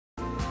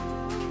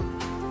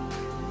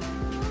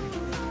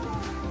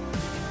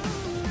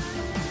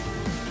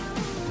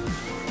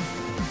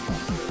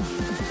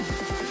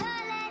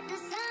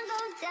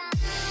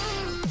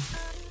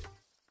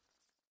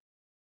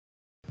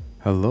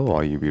Hello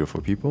all you beautiful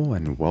people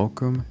and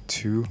welcome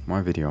to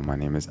my video. My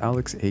name is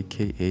Alex,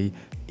 aka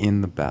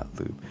In the Bat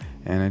Loop,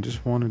 and I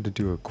just wanted to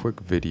do a quick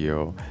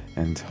video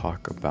and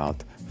talk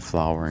about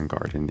Flower and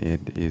Garden.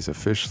 It is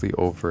officially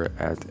over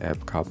at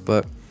Epcot,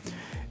 but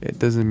it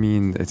doesn't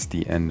mean it's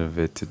the end of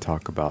it to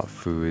talk about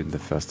food, the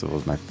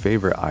festivals, my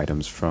favorite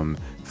items from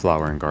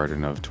Flower and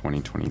Garden of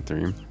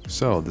 2023.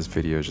 So this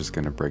video is just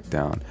going to break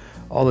down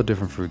all the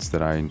different foods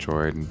that I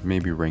enjoyed,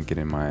 maybe rank it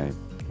in my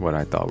what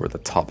I thought were the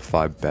top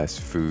 5 best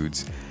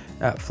foods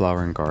at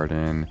Flower and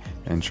Garden,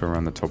 and show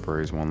around the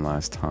topiaries one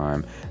last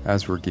time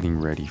as we're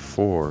getting ready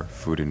for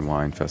Food and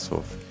Wine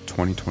Festival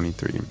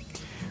 2023,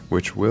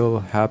 which will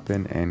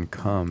happen and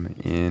come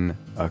in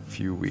a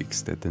few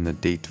weeks. Then the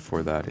date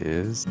for that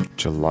is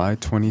July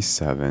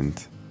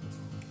 27th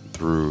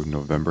through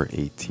November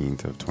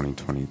 18th of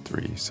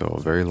 2023. So a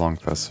very long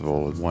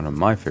festival, one of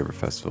my favorite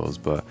festivals,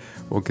 but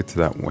we'll get to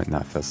that when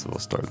that festival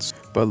starts.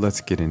 But let's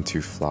get into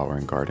Flower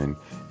and Garden.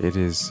 It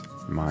is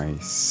my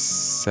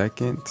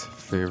second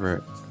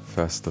favorite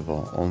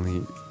festival,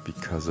 only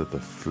because of the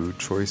food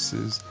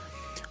choices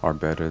are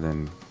better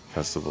than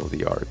Festival of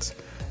the Arts.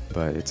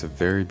 But it's a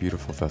very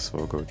beautiful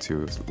festival to go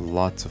to.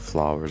 Lots of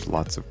flowers,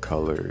 lots of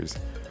colors,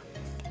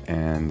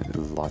 and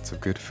lots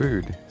of good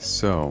food.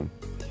 So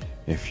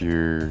if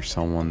you're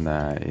someone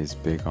that is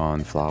big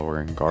on Flower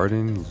and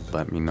Garden,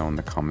 let me know in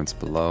the comments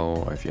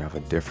below. If you have a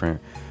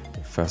different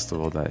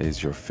festival that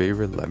is your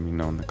favorite, let me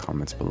know in the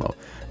comments below.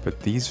 But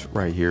these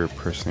right here,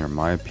 personally, are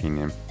my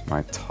opinion,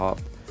 my top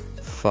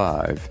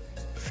 5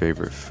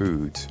 favorite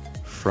foods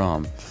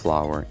from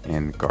Flower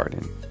and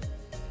Garden.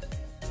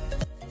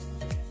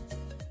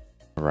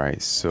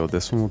 Alright, so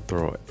this one will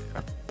throw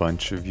a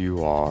bunch of you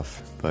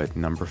off, but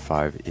number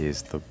 5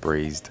 is the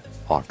braised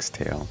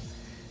oxtail.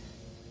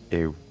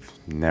 I've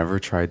never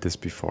tried this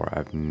before.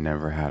 I've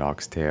never had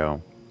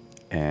oxtail,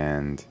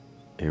 and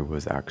it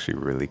was actually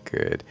really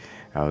good.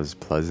 I was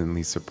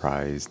pleasantly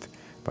surprised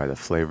by the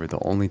flavor.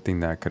 The only thing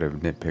that I could have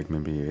nitpicked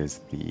maybe is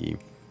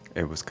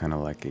it was kind of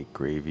like a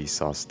gravy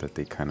sauce that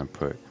they kind of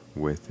put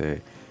with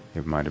it.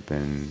 It might have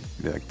been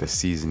like the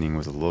seasoning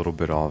was a little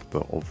bit off,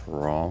 but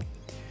overall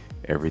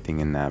everything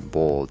in that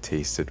bowl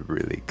tasted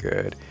really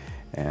good,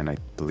 and I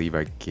believe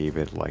I gave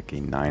it like a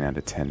 9 out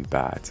of 10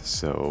 bats.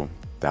 So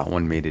that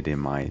one made it in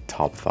my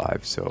top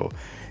 5. So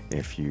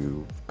if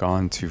you've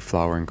gone to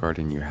Flower and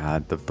Garden, you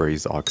had the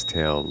braised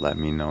oxtail, let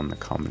me know in the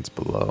comments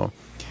below.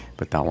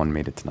 But that one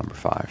made it to number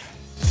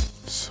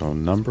 5. So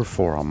number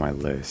 4 on my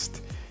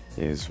list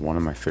is one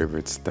of my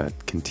favorites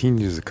that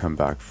continues to come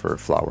back for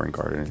Flower and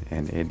Garden,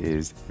 and it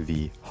is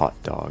the hot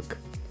dog.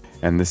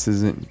 And this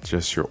isn't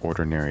just your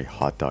ordinary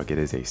hot dog, it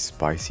is a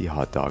spicy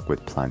hot dog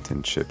with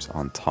plantain chips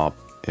on top.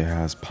 It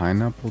has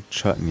pineapple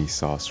chutney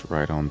sauce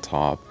right on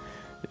top.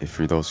 If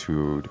for those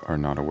who are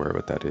not aware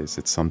what that is,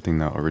 it's something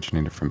that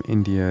originated from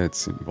India.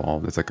 It's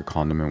like a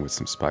condiment with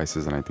some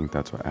spices, and I think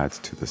that's what adds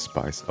to the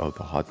spice of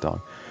the hot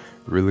dog.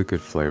 Really good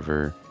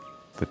flavor.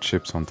 The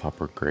chips on top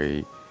are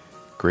great.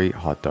 Great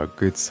hot dog,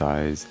 good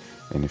size.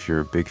 And if you're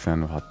a big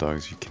fan of hot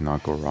dogs, you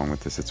cannot go wrong with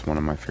this. It's one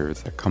of my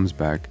favorites that comes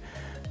back,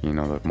 you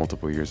know, the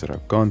multiple years that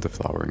I've gone to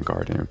Flower and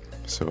Garden.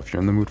 So if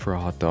you're in the mood for a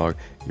hot dog,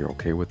 you're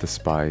okay with the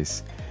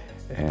spice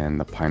and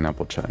the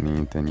pineapple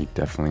chutney, then you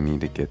definitely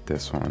need to get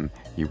this one.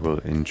 You will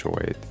enjoy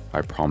it,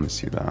 I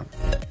promise you that.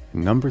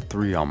 Number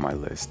 3 on my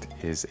list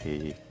is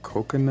a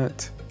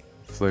coconut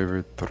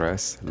flavored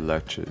tres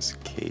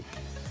leches cake.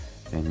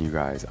 And you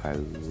guys, I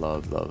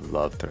love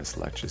tres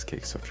leches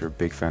cake. So if you're a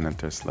big fan of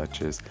tres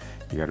leches,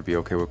 you got to be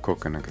okay with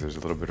coconut because there's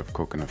a little bit of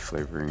coconut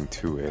flavoring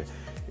to it.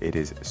 It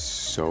is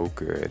so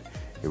good.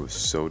 It was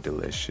so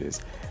delicious,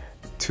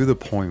 to the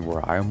point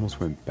where I almost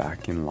went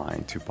back in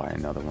line to buy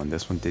another one.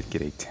 This one did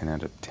get a 10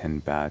 out of 10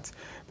 bats,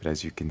 but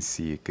as you can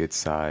see, a good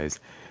size.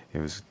 It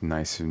was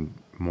nice and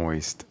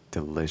moist,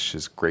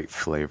 delicious, great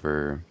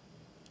flavor,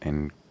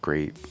 and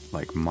great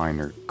like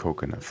minor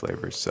coconut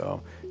flavor.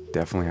 So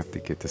definitely have to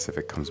get this if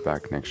it comes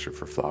back next year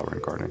for Flower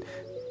and Garden.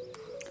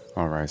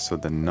 Alright, so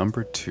the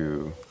number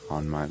 2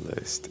 on my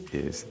list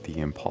is the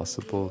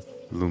Impossible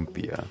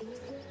Lumpia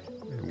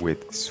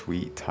with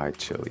sweet Thai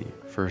chili.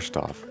 First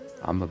off,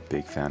 I'm a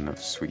big fan of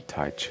sweet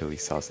Thai chili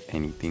sauce,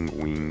 anything,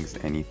 wings,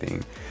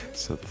 anything.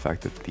 So the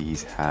fact that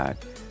these had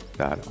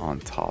that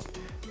on top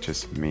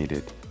just made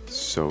it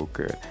so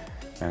good.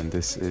 And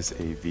this is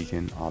a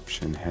vegan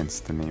option, hence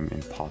the name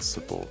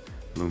Impossible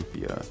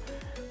Lumpia.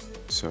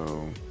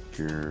 So if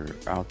you're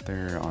out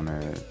there on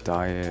a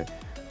diet,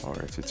 or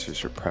if it's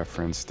just your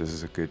preference, this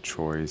is a good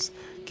choice.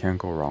 Can't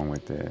go wrong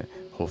with it.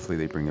 Hopefully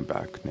they bring it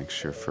back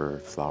next year for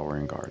Flower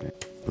and Garden.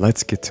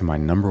 Let's get to my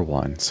number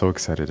 1. So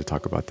excited to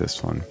talk about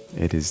this one.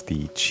 It is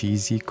the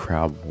cheesy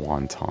crab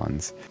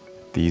wontons.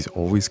 These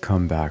always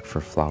come back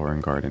for Flower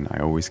and Garden. I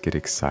always get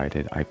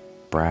excited. I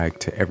brag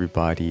to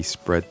everybody,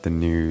 spread the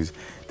news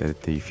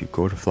that if you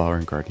go to Flower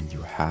and Garden,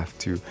 you have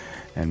to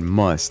and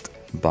must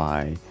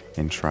buy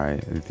and try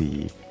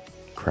the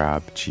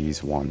crab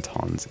cheese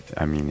wontons.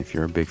 I mean, if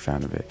you're a big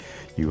fan of it,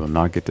 you will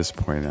not get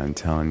disappointed. I'm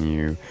telling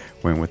you.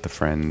 Went with a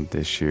friend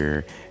this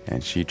year,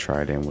 and she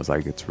tried it and was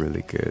like, it's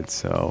really good.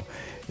 So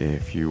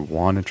if you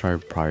want to try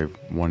probably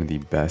one of the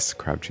best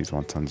crab cheese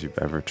wontons you've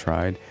ever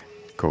tried,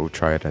 go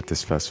try it at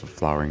this festival,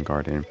 Flower and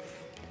Garden,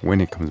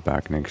 when it comes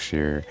back next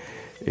year.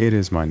 It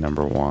is my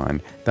number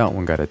one. That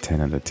one got a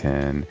 10 out of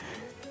 10.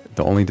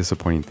 The only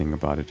disappointing thing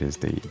about it is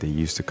they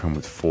used to come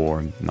with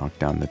 4, knocked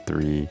down to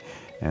 3,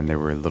 and they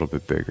were a little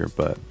bit bigger,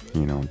 but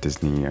you know,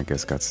 Disney, I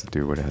guess, got to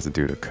do what it has to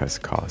do to cut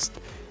cost.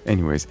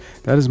 Anyways,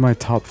 that is my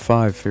top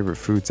 5 favorite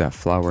foods at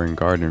Flower and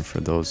Garden. For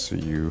those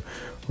of you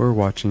who are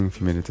watching, if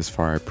you made it this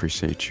far, I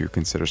appreciate you.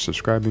 Consider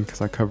subscribing, because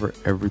I cover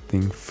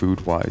everything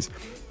food-wise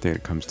when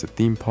it comes to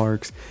theme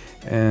parks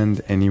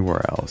and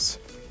anywhere else.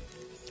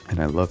 And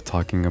I love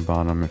talking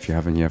about them. If you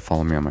haven't yet,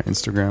 follow me on my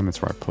Instagram.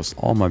 It's where I post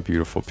all my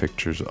beautiful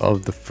pictures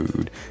of the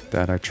food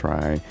that I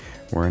try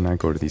when I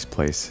go to these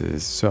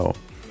places. So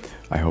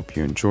I hope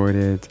you enjoyed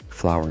it.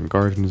 Flower and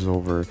Garden is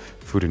over.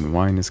 Food and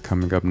Wine is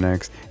coming up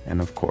next. And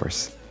of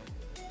course,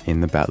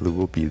 In the Batlu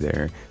will be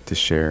there to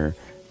share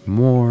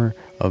more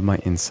of my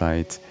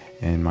insights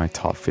and my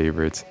top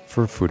favorites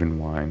for Food and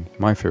Wine,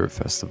 my favorite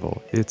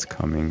festival. It's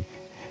coming,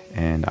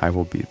 and I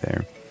will be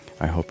there.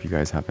 I hope you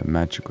guys have a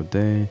magical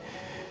day.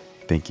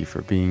 Thank you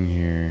for being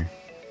here,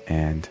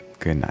 and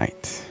good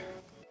night.